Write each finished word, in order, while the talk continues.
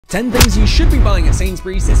10 things you should be buying at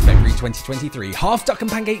Sainsburys this February 2023. Half duck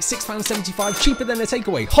and pancakes, £6.75, cheaper than a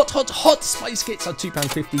takeaway. Hot spice kits are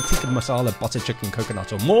 £2.50. Tikka masala, butter chicken,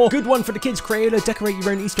 coconut or more. Good one for the kids, Crayola, decorate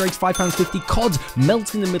your own Easter eggs, £5.50. Cod,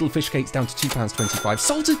 melt in the middle fish cakes down to £2.25.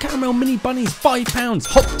 Salted caramel mini bunnies, £5.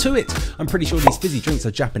 Hop to it. I'm pretty sure these fizzy drinks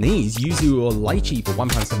are Japanese. Yuzu or lychee for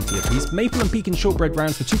 £1.70 a piece. Maple and pecan shortbread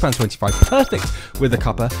rounds for £2.25. Perfect with a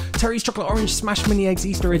cuppa. Terry's chocolate orange smash mini eggs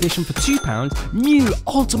Easter edition for £2. New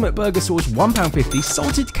ultimate burger sauce, £1.50.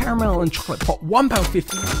 Salted caramel and chocolate pot,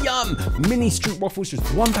 £1.50. Yum! Mini street waffles, just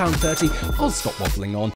 £1.30. I'll stop waffling on.